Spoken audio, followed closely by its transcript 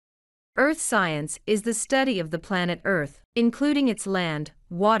Earth science is the study of the planet Earth, including its land,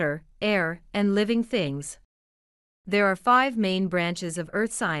 water, air, and living things. There are 5 main branches of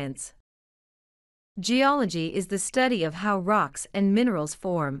earth science. Geology is the study of how rocks and minerals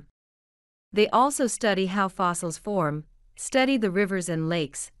form. They also study how fossils form, study the rivers and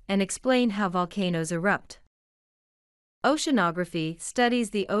lakes, and explain how volcanoes erupt. Oceanography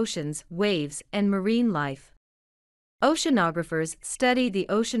studies the oceans, waves, and marine life. Oceanographers study the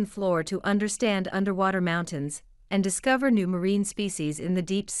ocean floor to understand underwater mountains and discover new marine species in the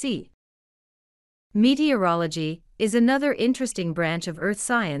deep sea. Meteorology is another interesting branch of earth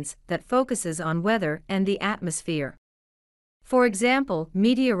science that focuses on weather and the atmosphere. For example,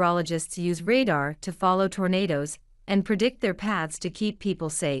 meteorologists use radar to follow tornadoes and predict their paths to keep people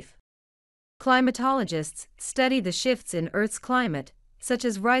safe. Climatologists study the shifts in Earth's climate, such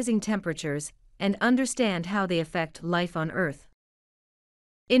as rising temperatures, and understand how they affect life on Earth.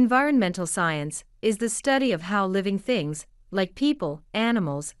 Environmental science is the study of how living things, like people,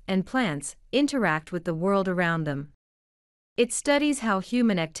 animals, and plants, interact with the world around them. It studies how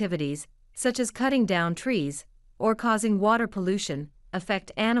human activities, such as cutting down trees or causing water pollution,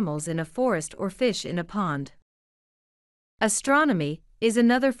 affect animals in a forest or fish in a pond. Astronomy is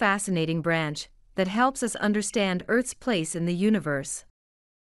another fascinating branch that helps us understand Earth's place in the universe.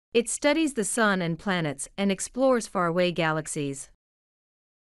 It studies the sun and planets and explores faraway galaxies.